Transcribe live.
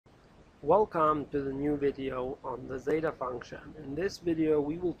Welcome to the new video on the zeta function. In this video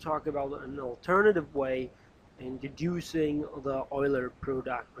we will talk about an alternative way in deducing the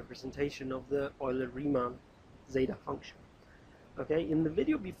Euler-Product representation of the Euler-Riemann zeta function. Okay, in the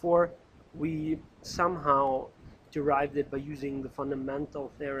video before we somehow derived it by using the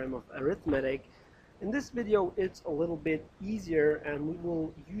fundamental theorem of arithmetic. In this video it's a little bit easier and we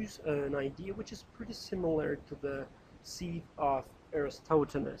will use an idea which is pretty similar to the Sieve of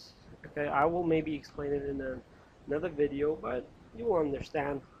Eratosthenes. Okay, I will maybe explain it in another video, but you will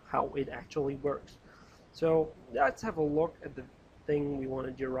understand how it actually works. So let's have a look at the thing we want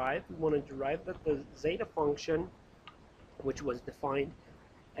to derive. We want to derive that the zeta function, which was defined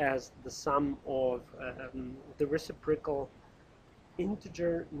as the sum of the reciprocal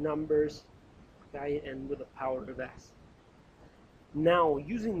integer numbers, okay, and with a power of s. Now,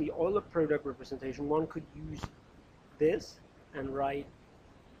 using the Euler-Product representation, one could use this and write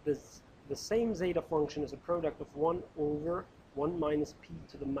the same zeta function as a product of 1 over 1 minus p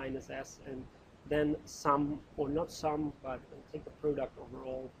to the minus s, and then sum, or not sum, but take the product over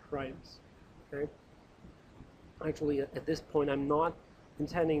all primes. Okay. Actually, at this point, I'm not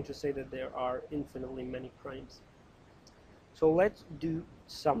intending to say that there are infinitely many primes. So let's do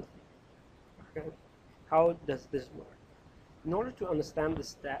something. Okay. How does this work? In order to understand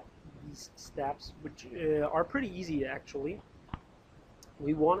these steps, which are pretty easy actually,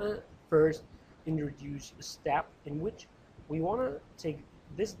 we want to first introduce a step in which we want to take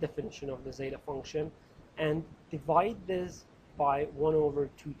this definition of the zeta function and divide this by 1 over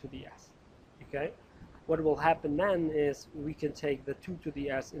 2 to the s. Okay? What will happen then is we can take the 2 to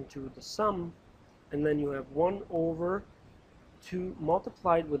the s into the sum, and then you have 1 over 2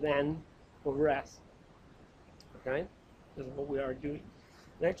 multiplied with n over s. Okay? This is what we are doing.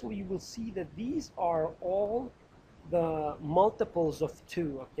 And actually you will see that these are all the multiples of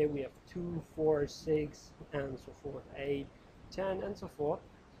 2. Okay, we have 2, 4, 6, and so forth, 8, 10, and so forth.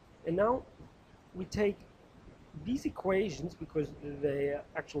 And now we take these equations, because they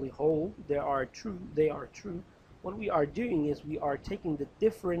actually hold, they are true. What we are doing is we are taking the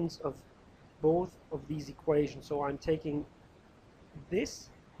difference of both of these equations. So I'm taking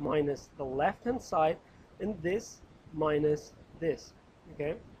this minus the left hand side and this minus this.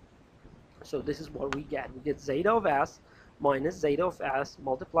 Okay, so this is what we get. We get zeta of s minus zeta of s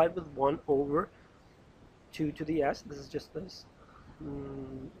multiplied with 1 over 2 to the s. This is just this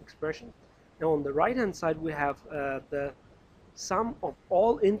expression. Now on the right hand side we have the sum of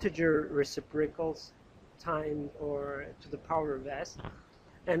all integer reciprocals times or to the power of s,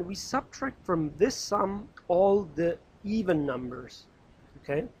 and we subtract from this sum all the even numbers.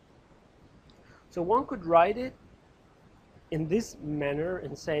 Okay, so one could write it in this manner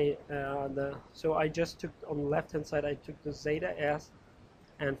and say so I just took on the left hand side, I took the zeta s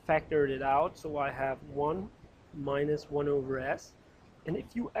and factored it out, so I have 1 minus 1 over s. And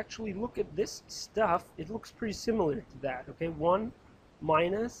if you actually look at this stuff, it looks pretty similar to that. Okay, 1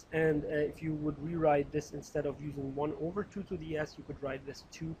 minus, and if you would rewrite this, instead of using 1 over 2 to the s, you could write this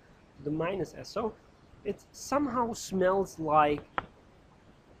 2 to the minus s. So it somehow smells like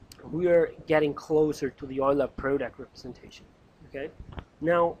we are getting closer to the Euler-Product representation. Okay.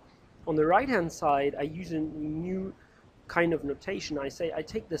 Now, on the right-hand side, I use a new kind of notation. I say I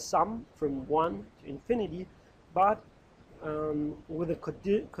take the sum from 1 to infinity, but with a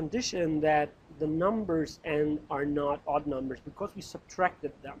condition that the numbers n are not odd numbers, because we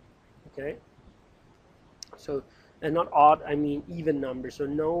subtracted them. Okay. So, and not odd, I mean even numbers. So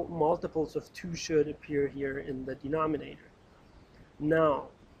no multiples of 2 should appear here in the denominator. Now,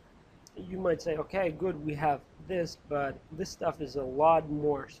 you might say, okay, good, we have this, but this stuff is a lot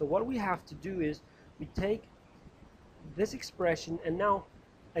more. So what we have to do is we take this expression and now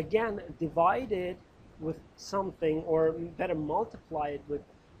again divide it with something, or better multiply it with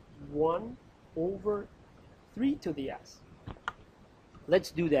 1 over 3 to the s.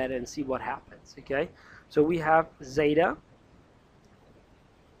 Let's do that and see what happens. Okay, so we have zeta,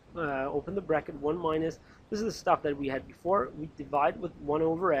 open the bracket, 1 minus, this is the stuff that we had before, we divide with 1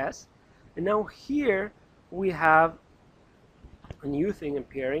 over s. And now here we have a new thing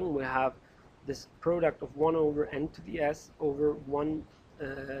appearing. We have this product of 1 over n to the s over 1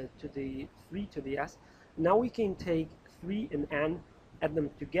 to the 3 to the s. Now we can take 3 and n, add them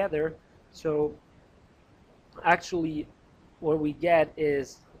together. So actually what we get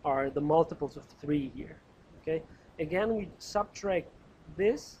are the multiples of 3 here. Okay. Again, we subtract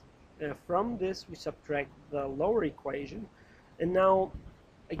this. From this we subtract the lower equation. And now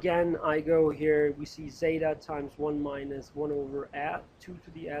again, I go here, we see zeta times 1 minus 1 over 2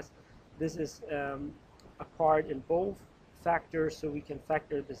 to the s. This is a part in both factors, so we can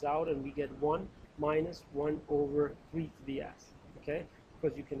factor this out and we get 1 minus 1 over 3 to the s. Okay,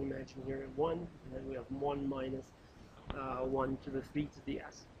 because you can imagine here 1, and then we have 1 minus 1 to the 3 to the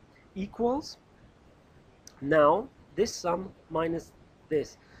s equals now this sum minus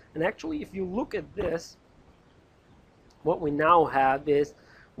this. And actually, if you look at this, what we now have is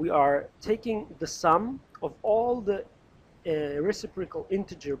we are taking the sum of all the reciprocal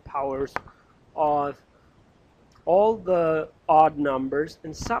integer powers of all the odd numbers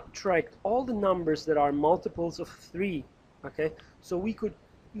and subtract all the numbers that are multiples of 3. Okay, so we could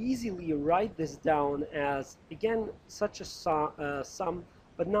easily write this down as, again, such a sum,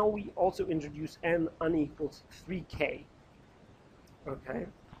 but now we also introduce n unequals 3k. Okay,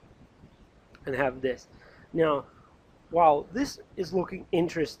 and have this. Now, wow, this is looking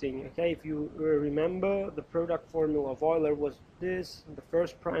interesting. Okay, if you remember, the product formula of Euler was this, the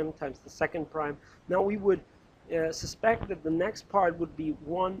first prime times the second prime. Now we would suspect that the next part would be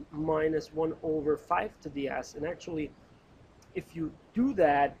 1 minus 1 over 5 to the s, and actually, if you do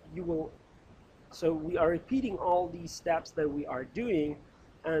that, you will, so we are repeating all these steps that we are doing,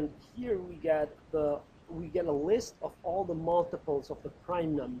 and here we get a list of all the multiples of the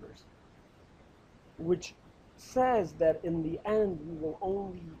prime numbers, which says that in the end we will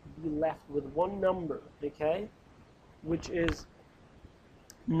only be left with one number, okay, which is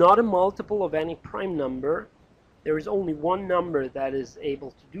not a multiple of any prime number. There is only one number that is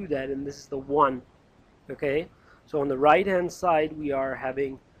able to do that, and this is the 1. Okay, so on the right hand side we are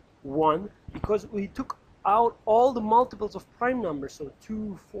having 1 because we took out all the multiples of prime numbers, so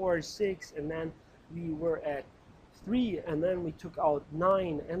 2, 4, 6, and then we were at 3, and then we took out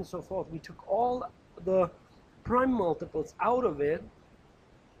 9, and so forth. We took all the prime multiples out of it,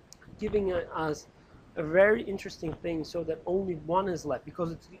 giving us a very interesting thing, so that only 1 is left,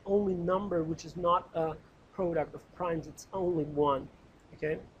 because it's the only number which is not a product of primes. It's only 1.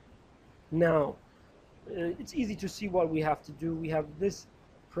 Okay, now it's easy to see what we have to do. We have this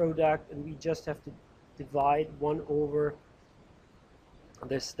product, and we just have to divide 1 over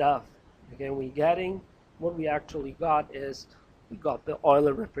this stuff. Okay, and we're getting, what we actually got is, we got the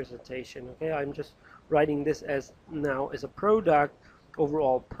Euler representation. Okay, I'm just writing this as now as a product over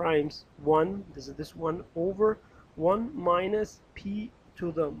all primes. 1, this is this 1 over 1 minus p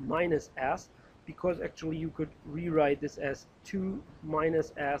to the minus s, because actually you could rewrite this as 2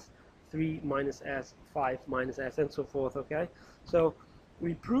 minus s, 3 minus s, 5 minus s, and so forth. Okay, so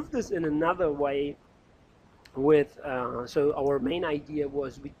we proved this in another way with so our main idea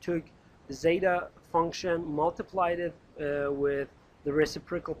was we took the zeta function, multiplied it with the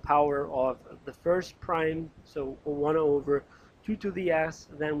reciprocal power of the first prime, so 1 over 2 to the s,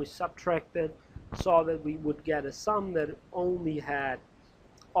 then we subtracted, saw that we would get a sum that only had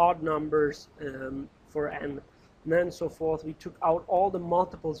odd numbers for n, and then so forth. We took out all the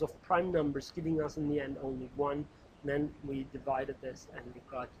multiples of prime numbers, giving us in the end only 1, and then we divided this and we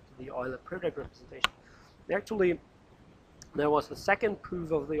got to the Euler-Product representation. Actually, that was the second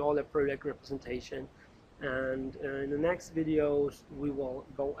proof of the Euler-Product representation, and in the next videos we will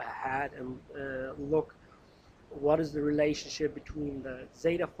go ahead and look what is the relationship between the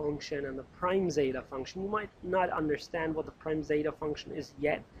zeta function and the prime zeta function. You might not understand what the prime zeta function is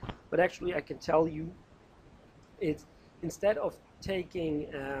yet, but actually I can tell you, it's instead of taking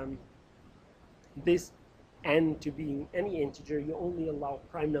this n to being any integer, you only allow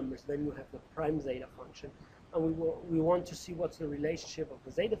prime numbers, then you have the prime zeta function, and we want to see what's the relationship of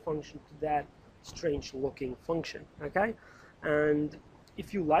the zeta function to that strange looking function. Okay, and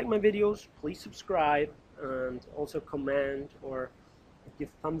if you like my videos, please subscribe and also comment or give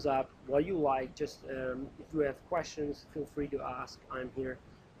thumbs up what you like. Just if you have questions, feel free to ask. I'm here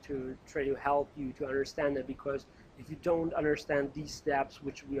to try to help you to understand it, because if you don't understand these steps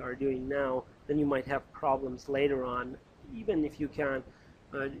which we are doing now, then you might have problems later on. Even if you can,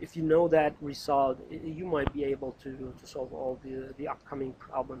 if you know that result, you might be able to solve all the upcoming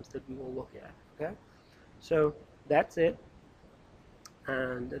problems that we will look at. Okay, so that's it,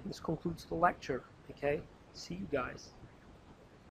 and this concludes the lecture. Okay, see you guys.